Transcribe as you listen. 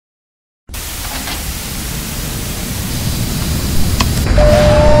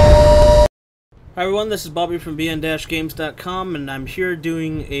Hi everyone, this is Bobby from bn-games.com, and I'm here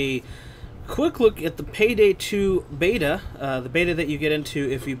doing a quick look at the PayDay 2 beta, the beta that you get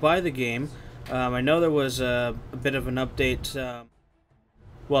into if you buy the game. I know there was a bit of an update.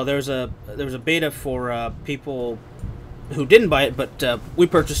 Well, there was a beta for people who didn't buy it, but we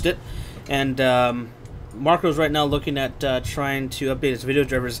purchased it, and Marco's right now looking at trying to update his video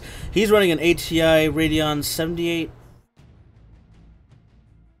drivers. He's running an ATI Radeon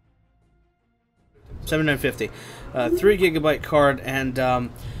 7950, 3 GB card, and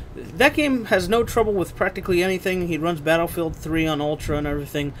that game has no trouble with practically anything. He runs Battlefield 3 on Ultra and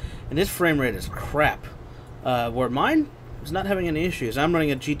everything, and his frame rate is crap. Where mine is not having any issues. I'm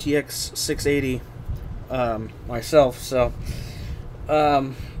running a GTX 680 myself, so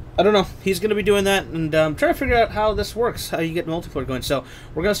I don't know. He's going to be doing that, and trying to figure out how this works, how you get multiplayer going. So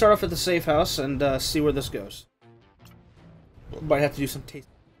we're going to start off at the safe house and see where this goes. Might have to do some taste.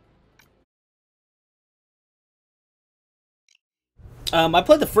 I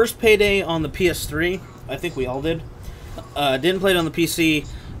played the first PayDay on the PS3. I think we all did. Didn't play it on the PC.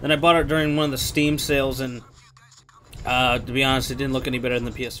 Then I bought it during one of the Steam sales, and to be honest, it didn't look any better than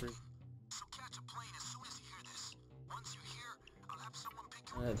the PS3.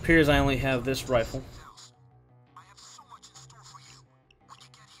 It appears I only have this rifle.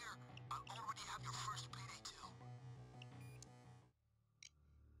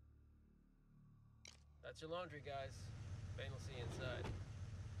 That's your laundry, guys. Ben will see you inside.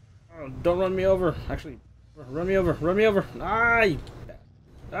 Oh, don't run me over. Actually, run me over. Run me over. Run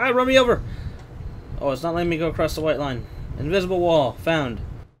me over. Oh, it's not letting me go across the white line. Invisible wall found.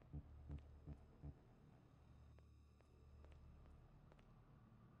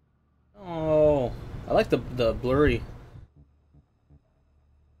 Oh, I like the blurry.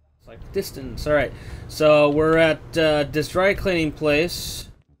 It's like distance. All right, so we're at this dry cleaning place.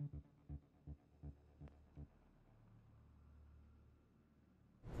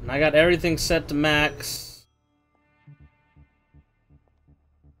 And I got everything set to max.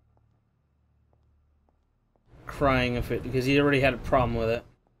 Crying if it, because he already had a problem with it.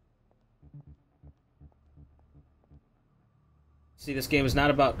 See, this game is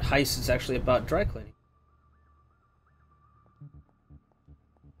not about heist, it's actually about dry cleaning.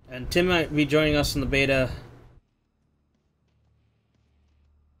 And Tim might be joining us in the beta.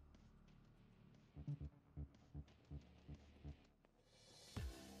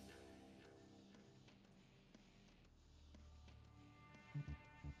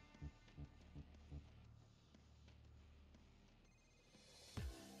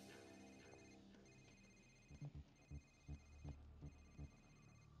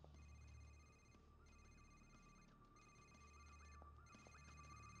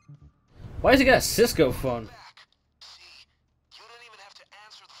 Why has he got a Cisco phone? See, you don't even have to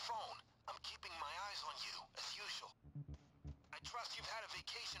answer the phone. I'm keeping my eyes on you, as usual. I trust you've had a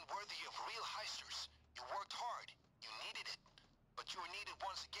vacation worthy of real heisters. You worked hard. You needed it. But you were needed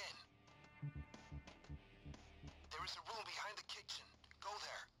once again. There is a room behind the kitchen. Go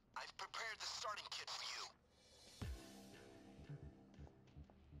there. I've prepared the starting kit for you.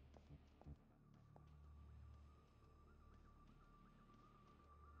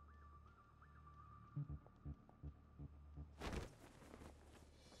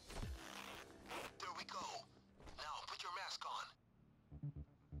 There we go. Now put your mask on.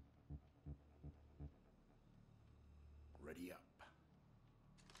 Ready up.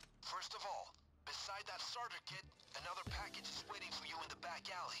 First of all, beside that starter kit, another package is waiting for you in the back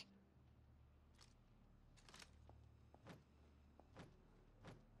alley.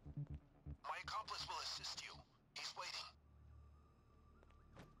 My accomplice will assist you. He's waiting.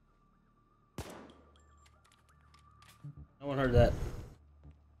 No one heard that.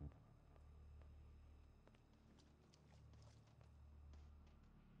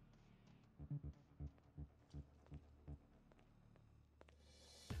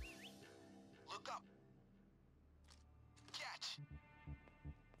 Look up. Catch.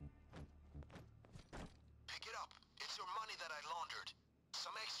 Pick it up. It's your money that I laundered.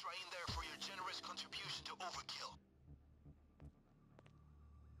 Some extra in there for your generous contribution to Overkill.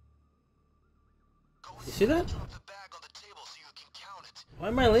 Go You see that? drop the bag on the table so you can count it. Why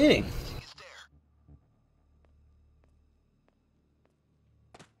am I leaning? Everything is there.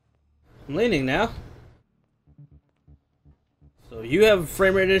 I'm leaning now. So you have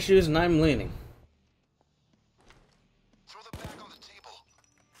frame rate issues and I'm leaning. Throw the bag on the table.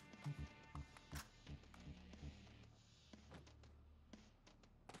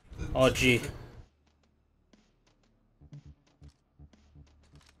 Oh gee.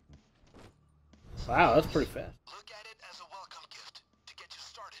 Wow, that's pretty fast. Look at it as a welcome gift to get you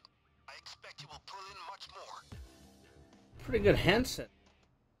started. I expect you will Pretty good handset.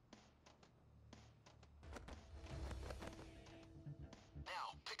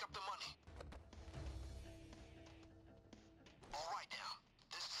 Now, pick up the money. Alright now,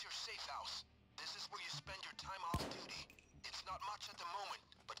 this is your safe house. This is where you spend your time off duty. It's not much at the moment,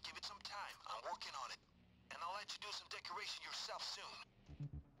 but give it some time. I'm working on it. And I'll let you do some decoration yourself soon.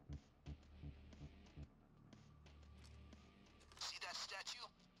 See that statue?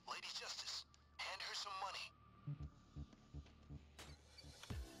 Lady Justice. Hand her some money.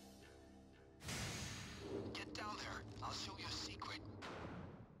 Get down there. I'll show you a secret.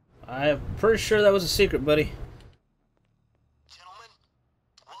 I'm pretty sure that was a secret, buddy. Gentlemen,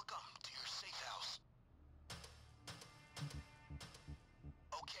 welcome to your safe house.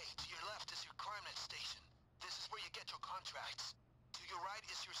 Okay, to your left is your CrimeNet station. This is where you get your contracts. To your right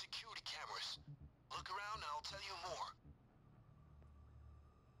is your security cameras. Look around and I'll tell you more.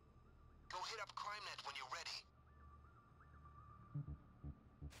 Go hit up CrimeNet when you're ready.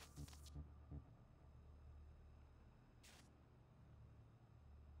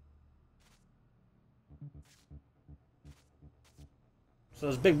 So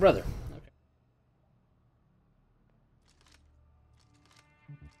it's Big Brother. Okay.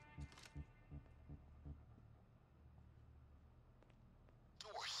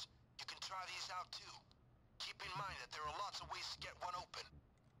 Doors. You can try these out too. Keep in mind that there are lots of ways to get one open.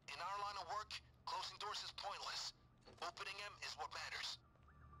 In our line of work, closing doors is pointless. Opening them is what matters.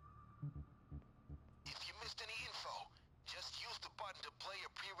 If you missed any info, just use the button to play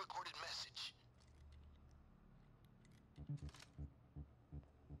a pre-recorded message.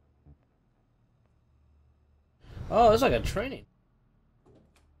 Oh, it's like a training.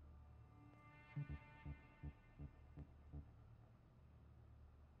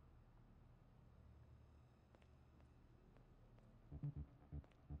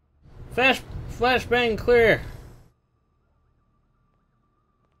 Flashbang clear.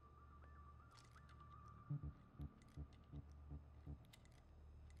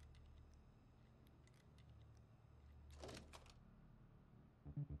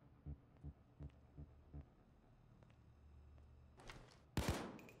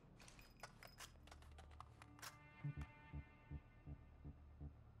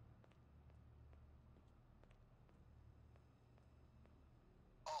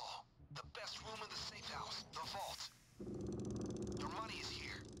 Oh, the best room in the safe house, the vault. Your money is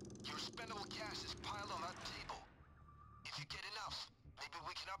here. Your spendable cash is piled on that table. If you get enough, maybe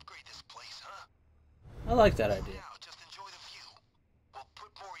we can upgrade this place, huh? I like that idea. Now, just enjoy the view. We'll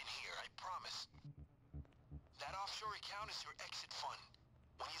put more in here, I promise. That offshore account is your exit fund.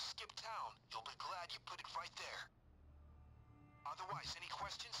 When you skip town, you'll be glad you put it right there. Otherwise, any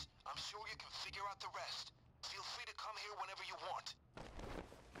questions? I'm sure you can figure out the rest. Feel free to come here whenever you want.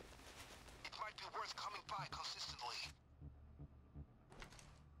 It might be worth coming by consistently.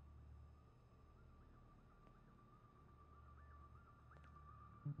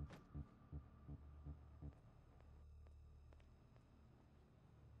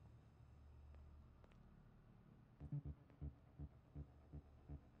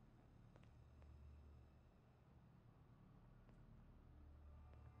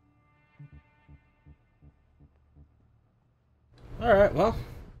 Alright, well.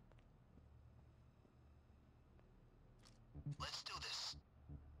 Let's do this.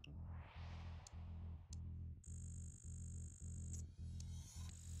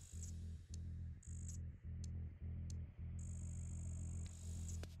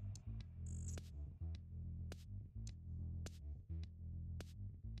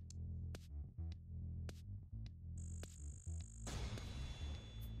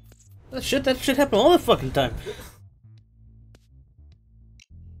 That shit happen all the fucking time.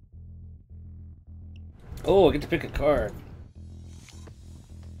 Oh, I get to pick a card.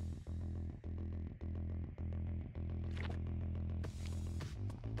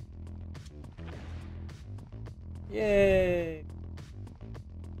 Yay!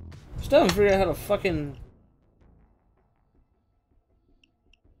 Still haven't figured out how to fucking...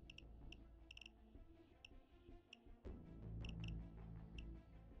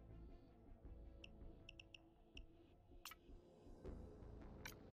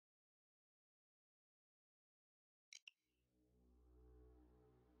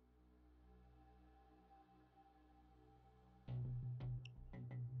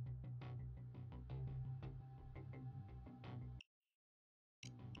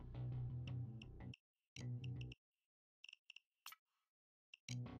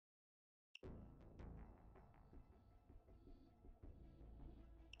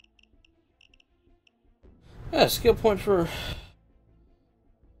 Yeah, skill point for...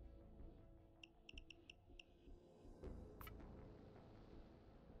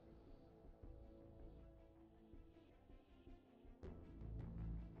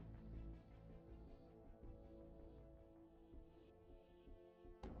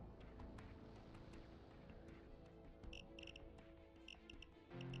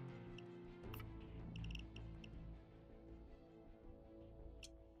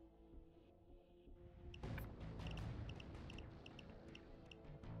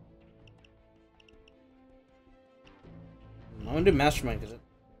 I'm gonna do Mastermind because it.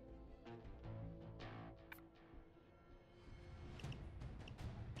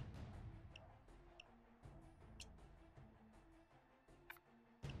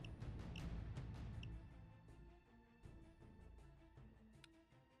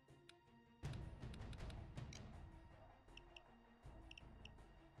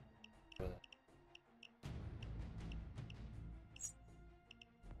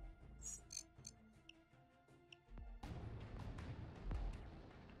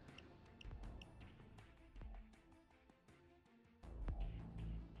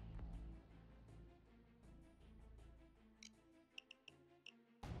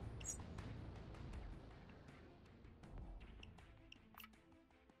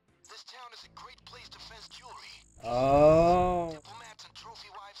 This town is a great place to fence jewelry. Oh. Diplomats and trophy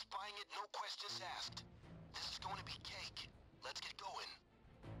wives buying it, no questions asked. This is going to be cake. Let's get going.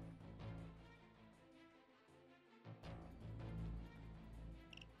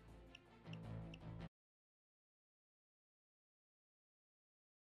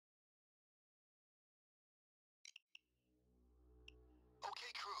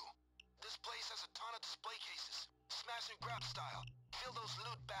 Okay, crew. This place has a ton of display cases. Smash and grab style. Fill those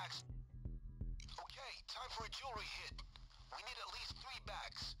loot bags. Okay, time for a jewelry hit. We need at least 3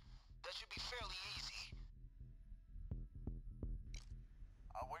 bags. That should be fairly easy.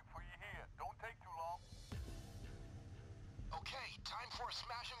 I'll wait for you here. Don't take too long. Okay, time for a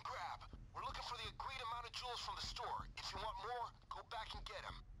smash and grab. We're looking for the agreed amount of jewels from the store. If you want more, go back and get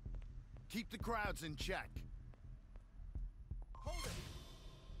them. Keep the crowds in check. Hold it.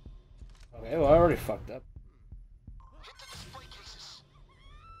 Okay, well I already fucked up. Hit the display cases.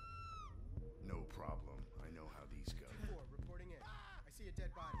 No problem. I know how these go. Reporting in. I see a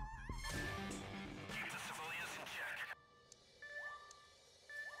dead body. Keep the civilians in check.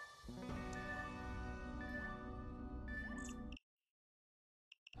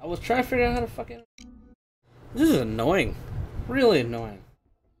 I was trying to figure out how to fucking. This is annoying. Really annoying.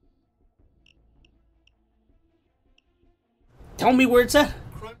 Tell me where it's at.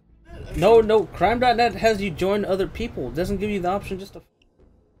 No, crime.net has you join other people. It doesn't give you the option just to.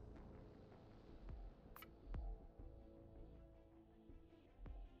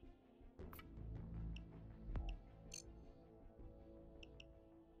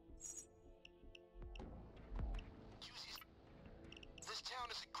 This town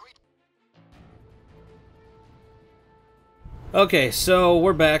is a great. Okay, so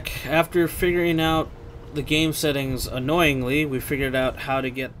we're back after figuring out the game settings. Annoyingly, we figured out how to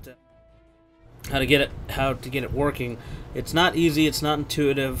get it working. It's not easy. It's not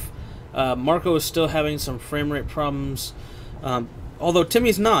intuitive. Marco is still having some frame rate problems, although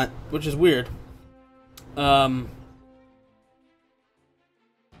Timmy's not, which is weird.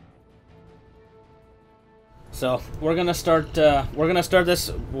 So we're gonna start.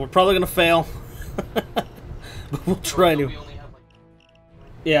 This. We're probably gonna fail, but we'll try to.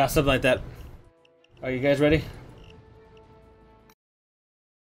 Yeah, something like that. Are you guys ready?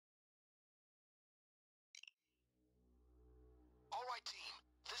 All right, team.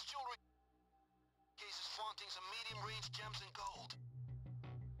 This jewelry case is flaunting some medium-range gems and gold.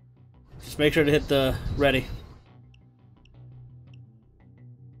 Just make sure to hit the ready.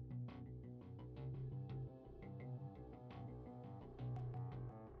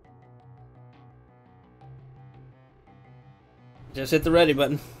 Just hit the ready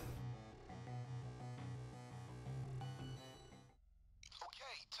button.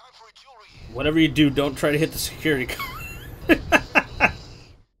 Okay, time for a jewelry hit. Whatever you do, don't try to hit the security code. Engine's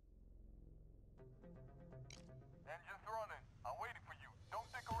running. I'm waiting for you. Don't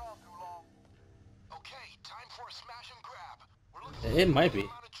stick around too long. Okay, time for a smash and grab. We're looking It might be. for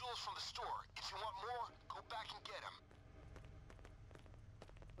the amount of jewels from the store. If you want more, go back and get them.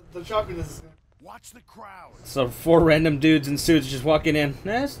 The choppiness is. Watch the crowd. So 4 random dudes in suits just walking in.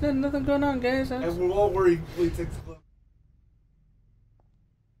 Nah, there's nothing going on, guys. And we're all worried when he takes the clip.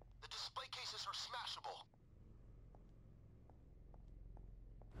 The display cases are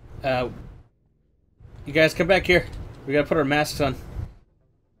smashable. You guys come back here. We gotta put our masks on.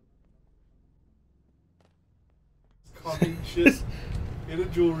 Copying shit in a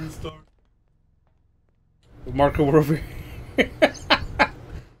jewelry store. Marco, we're over here.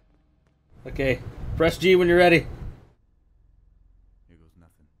 Okay, press G when you're ready. Here goes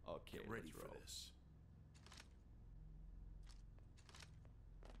nothing. Okay, get ready for this.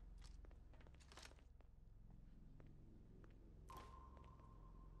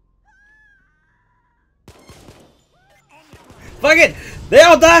 Fuck it! They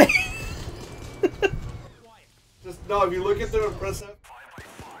all die! Just no, if you look at them and press F.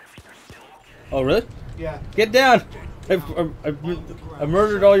 Oh, really? Yeah. Get down! I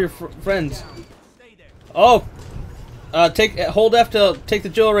murdered all your friends. Oh! Hold F to take the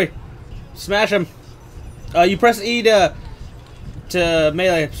jewelry. Smash him. You press E to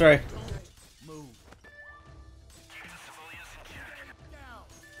melee. Sorry.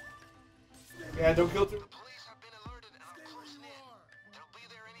 Yeah, don't kill too. Police have been alerted and are closing in. They'll be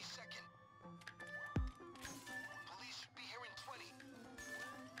there any second. Police should be here in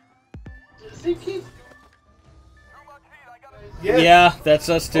 20. Yes. Yeah, that's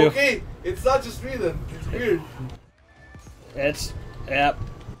us too. Okay, it's not just me then. It's weird. It's yep.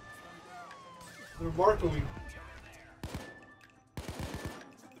 They're marking.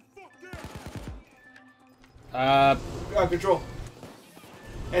 Yeah, control.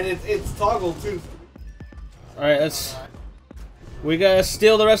 And it's toggle too. All right, we gotta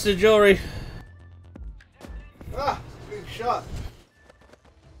steal the rest of the jewelry. Ah, big shot.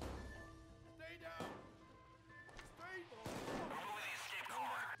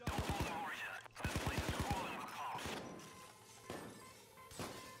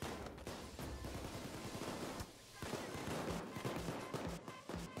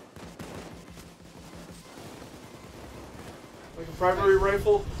 Like a primary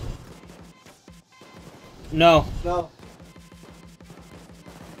rifle? No. No.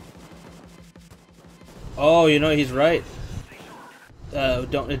 Oh, you know he's right.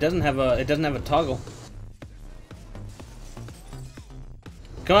 It doesn't have a toggle.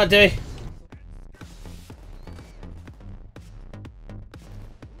 Come on, Timmy.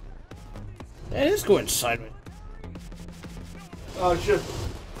 It is going sideways. Oh shit.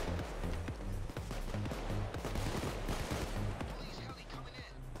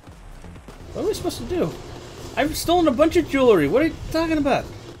 What are we supposed to do? I've stolen a bunch of jewelry. What are you talking about?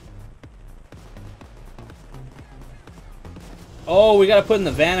 Oh, we gotta put in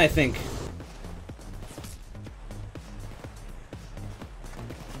the van, I think.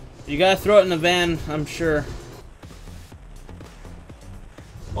 You gotta throw it in the van, I'm sure.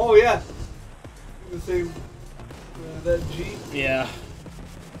 Oh yeah. The same. That G. Yeah.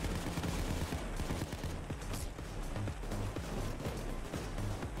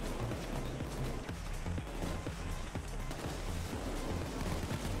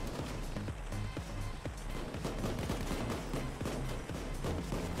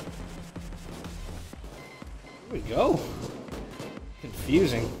 Here we go.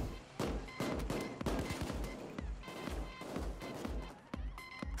 Confusing.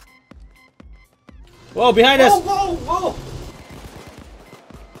 Whoa, behind us! Whoa, whoa, whoa!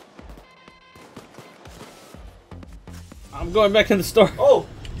 I'm going back in the store. Oh,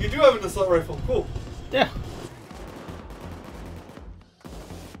 you do have an assault rifle. Cool. Yeah.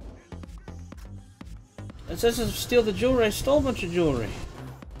 It says to steal the jewelry. I stole a bunch of jewelry.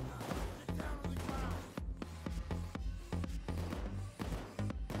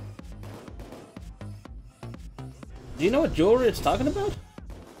 Do you know what jewelry it's talking about?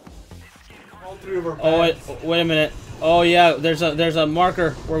 All three of our Oh bags. wait a minute. Oh yeah, there's a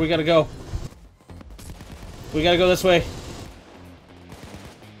marker where we gotta go. We gotta go this way.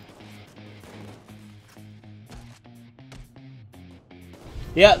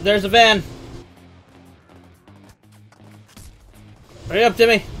 Yeah, there's a van. Hurry up,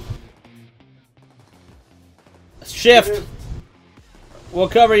 Timmy. Shift. We'll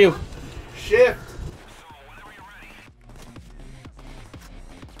cover you. Shift.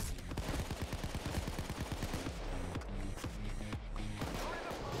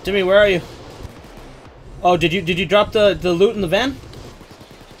 Timmy, where are you? Oh, did you drop the loot in the van?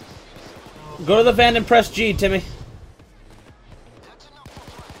 Go to the van and press G, Timmy.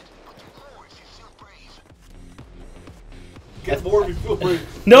 Get more if you feel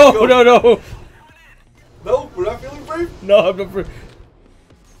brave. No, Go. no, no. No, we're not feeling brave? No, I'm not free.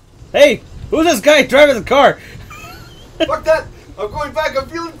 Hey, who's this guy driving the car? Fuck that! I'm going back, I'm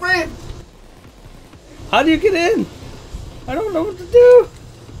feeling brave! How do you get in? I don't know what to do.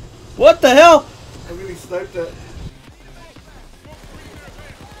 What the hell? I'm getting sniped at.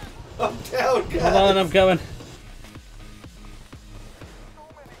 I'm down, guys! Hold on, I'm coming.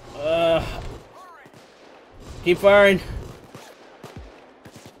 Keep firing.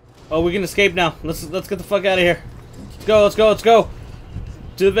 Oh, we can escape now. Let's get the fuck out of here. Let's go, let's go, let's go.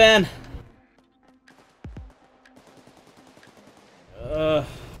 To the van.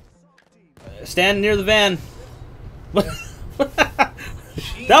 Stand near the van.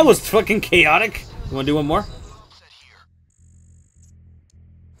 That was fucking chaotic. You wanna do one more?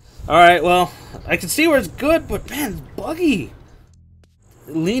 Alright, well, I can see where it's good, but man, it's buggy.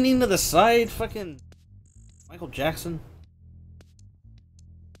 Leaning to the side, fucking Michael Jackson.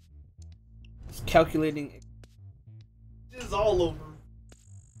 It's calculating. is all over.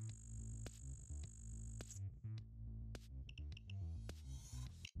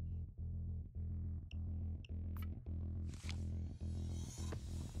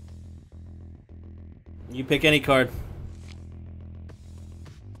 You pick any card.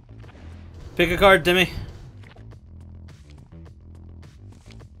 Pick a card, Timmy.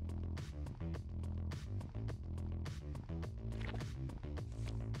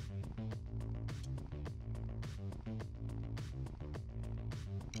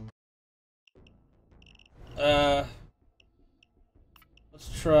 Let's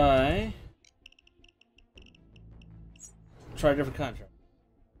try a different contract.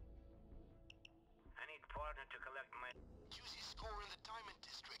 I need partner to collect my juicy score in the diamond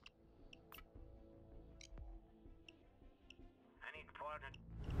district. I need partner.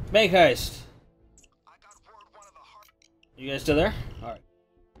 Bank heist. I got word one of the hard. You guys still there? Alright.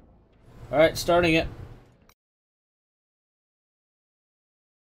 Alright, starting it.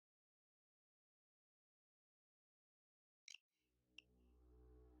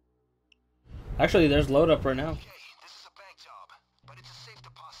 Actually, there's load up right now. Okay, this is a bank job, but it's a safe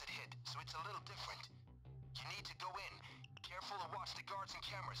deposit hit, so it's a little different. You need to go in, careful to watch the guards and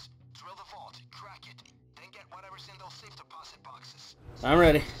cameras, drill the vault, crack it, then get whatever's in those safe deposit boxes. I'm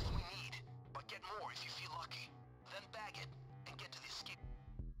ready. We need, but get more if you feel lucky. Then bag it and get to the escape.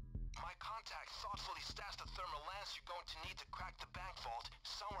 My contact thoughtfully stashed the thermal lance you're going to need to crack the bank vault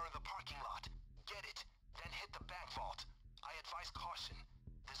somewhere in the parking lot. Get it, then hit the bank vault. I advise caution.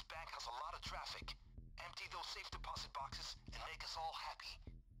 This bank has a lot of traffic. Empty those safe deposit boxes and make us all happy.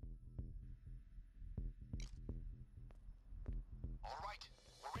 All right,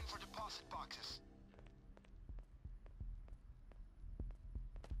 we're in for deposit boxes.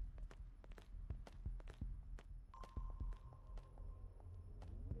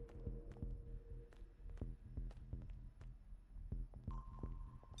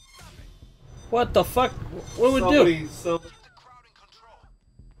 What the fuck? What do we do? Somebody, Keep the crowd in control.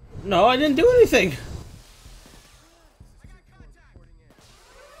 No, I didn't do anything.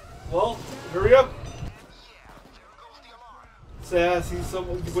 well, hurry up. Yeah, there goes the alarm. Say, I see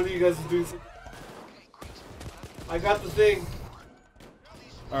someone. What are you guys doing? Okay, great. I got the thing.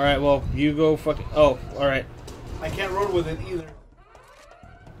 Alright, well, you go fucking... Oh, alright. I can't run with it either.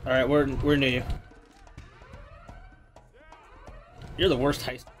 Alright, we're near you. You're the worst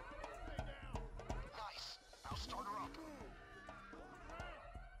heist. Nice. Now start her up.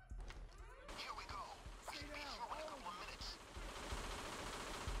 Here we go. We should be through in a couple of minutes.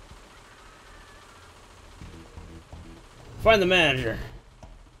 Find the manager.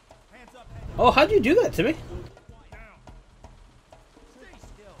 Oh, how'd you do that, Timmy?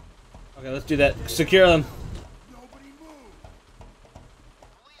 Okay, let's do that. Secure them. Police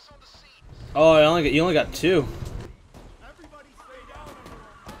on the scene. Oh, you only got 2.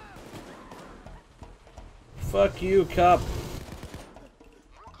 Fuck you, cop.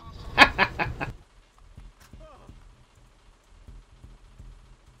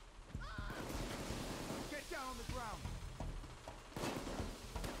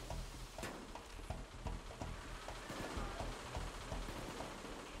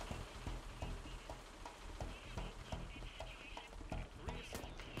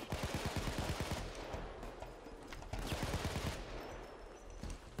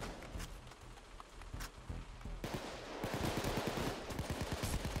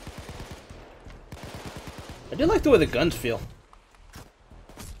 I do like the way the guns feel.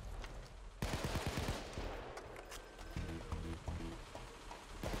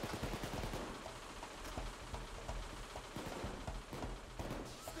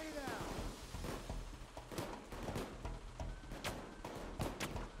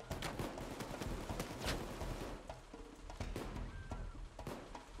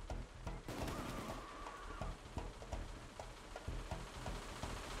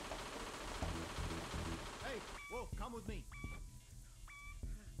 Whoa, come with me.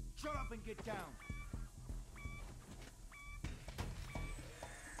 Shut up and get down.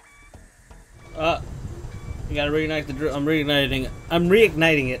 You gotta reignite the drill. I'm reigniting it. I'm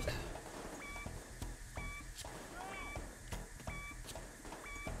reigniting it.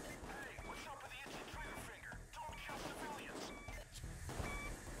 What's up with the itchy trigger finger? Don't kill civilians.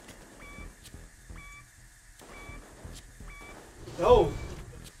 No.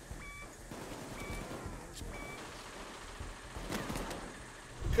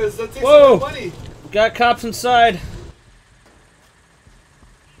 Because that takes Whoa! my money. Got cops inside.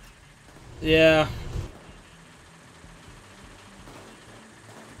 Yeah.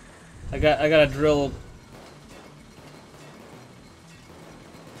 I got a drill.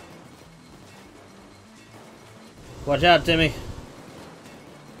 Watch out, Timmy.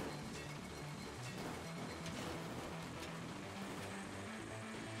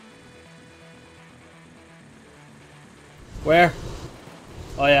 Where?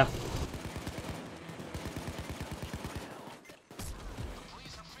 Oh yeah.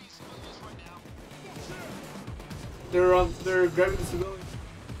 They're grabbing the civilians.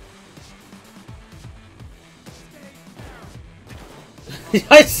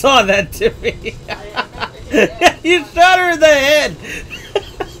 I saw that, Timmy. You shot her in the head.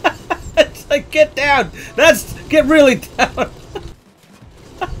 It's like, get down. Get really down.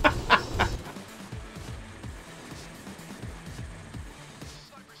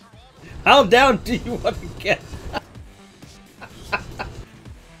 How down do you want to get?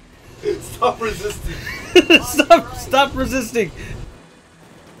 Stop resisting. Stop resisting.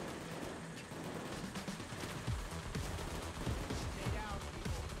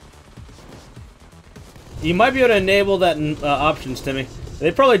 You might be able to enable that in options, Timmy.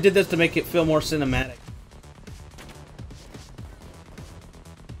 They probably did this to make it feel more cinematic.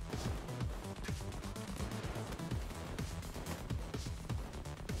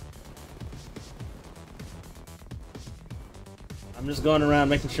 I'm just going around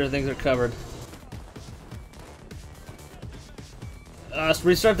making sure things are covered. Let's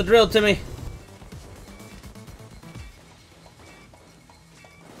restart the drill, Timmy.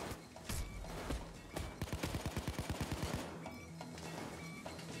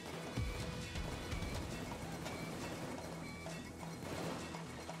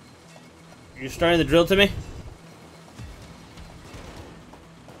 You're starting the drill, Timmy?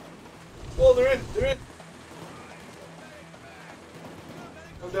 Oh, they're in. They're in.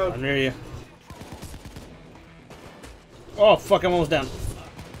 I'm down. I'm near you. Oh, fuck, I'm almost down.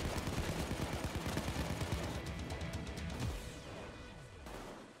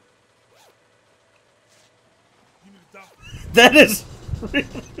 That is...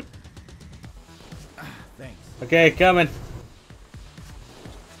 Thanks. Okay, coming.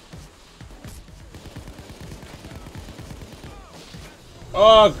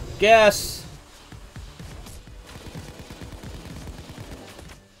 Oh, gas.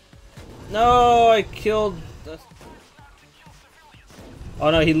 No, I killed... Oh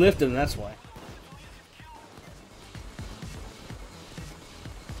no, he lifted him, that's why.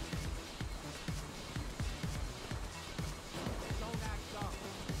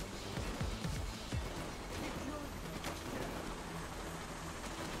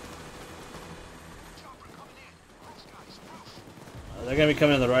 They're gonna be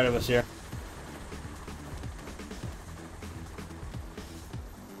coming to the right of us here.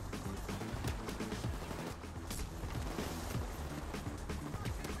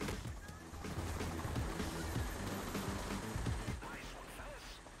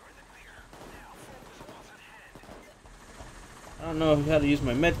 I don't know how to use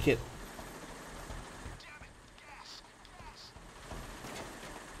my med kit.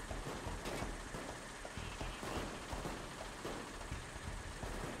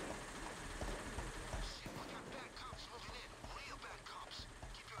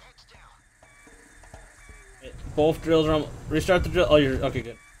 Both drills are almost... Restart the drill. Oh, you're... Okay,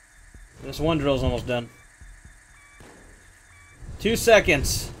 good. This one drill's almost done. 2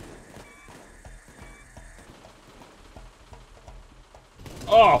 seconds.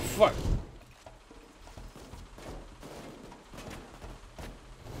 Oh, fuck.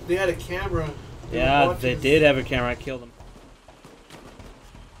 They had a camera. Yeah, they did have a camera. I killed them.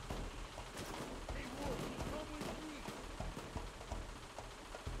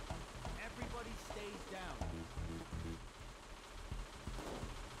 Everybody stays down.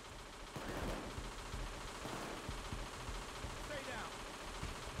 Stay down.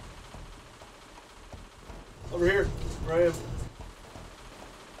 Over here. Where I am.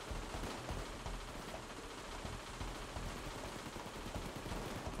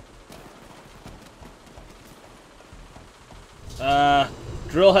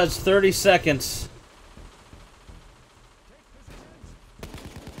 Drill has 30 seconds.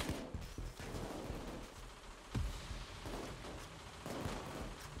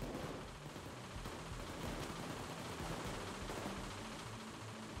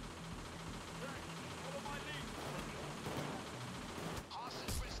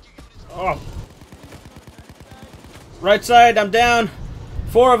 Oh. Right side, I'm down.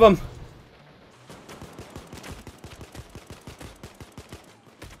 4 of them.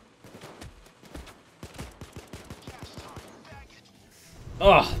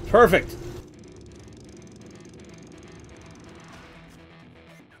 Oh, perfect.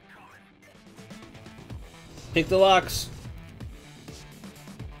 Pick the locks.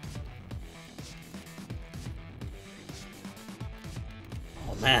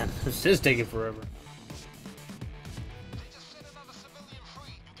 Man, this is taking forever. They just set another civilian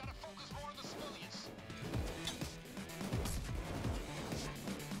free. You gotta focus more on the civilians.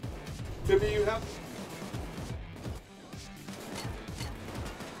 Timmy, you have.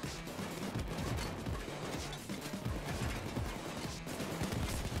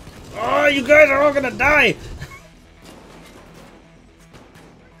 Oh, you guys are all gonna die!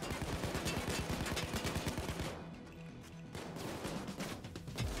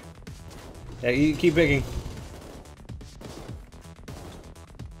 Yeah, you keep picking.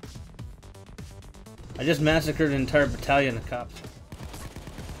 I just massacred an entire battalion of cops.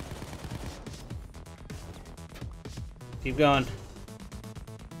 Keep going.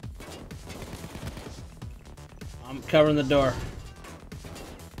 I'm covering the door.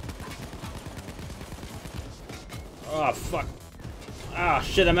 Oh, fuck. Ah,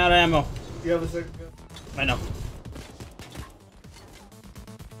 shit, I'm out of ammo. You have a second gun? I know.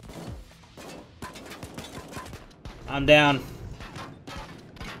 I'm down.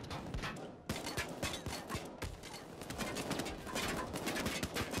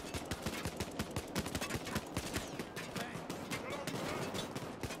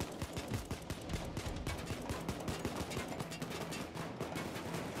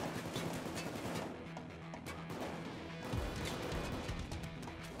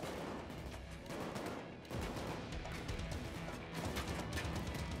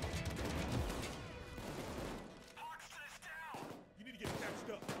 You need to get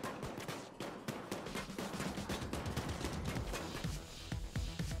patched up.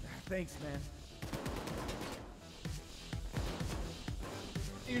 Thanks, man.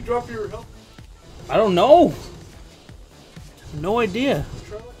 You drop your help? I don't know. No idea.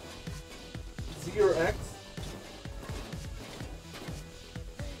 Z or X?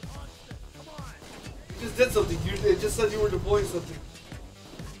 You just did something. It just said you were deploying something.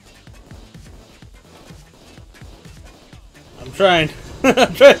 I'm trying.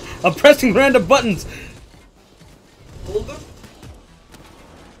 I'm trying. I'm pressing random buttons. Hold them?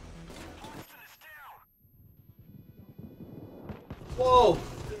 Whoa!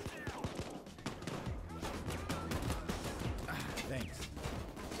 Thanks.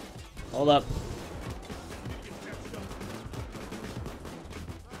 Hold up.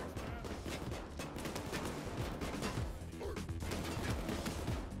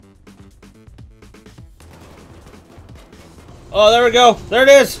 Oh, there we go. There it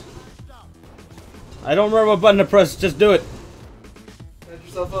is. I don't remember what button to press. Just do it. Set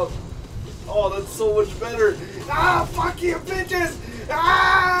yourself up. Oh, that's so much better. Ah, fuck you, bitches!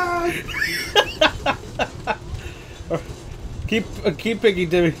 Ah! Keep picking,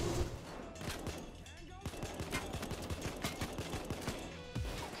 Timmy.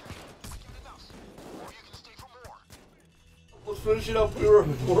 Let's finish it up. We're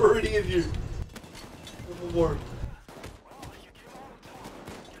already in here. One more.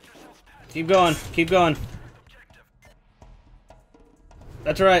 Keep going. Keep going.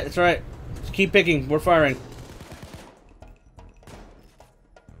 That's right. That's right. Just keep picking. We're firing.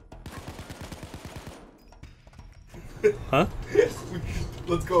 Huh?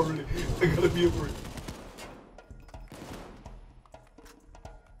 Let's go, really. I gotta be at work.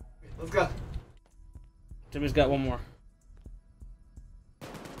 Let's go. Timmy's got one more.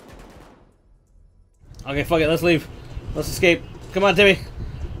 Okay, fuck it. Let's leave. Let's escape. Come on, Timmy.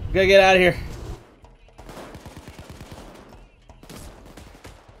 We gotta get out of here.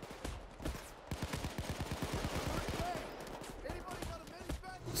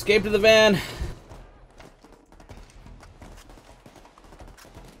 Escape to the van.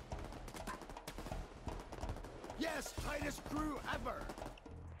 Yes, tightest crew ever.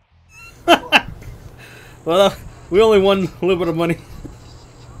 Well, we only won a little bit of money.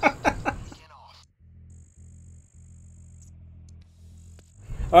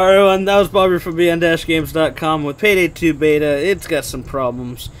 Alright everyone, that was Bobby from BeyondGames.com with Payday 2 Beta. It's got some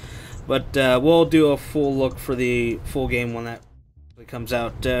problems, but we'll do a full look for the full game when that comes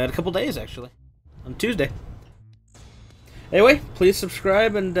out in a couple days, actually. On Tuesday. Anyway, please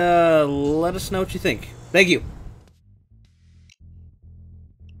subscribe and let us know what you think. Thank you.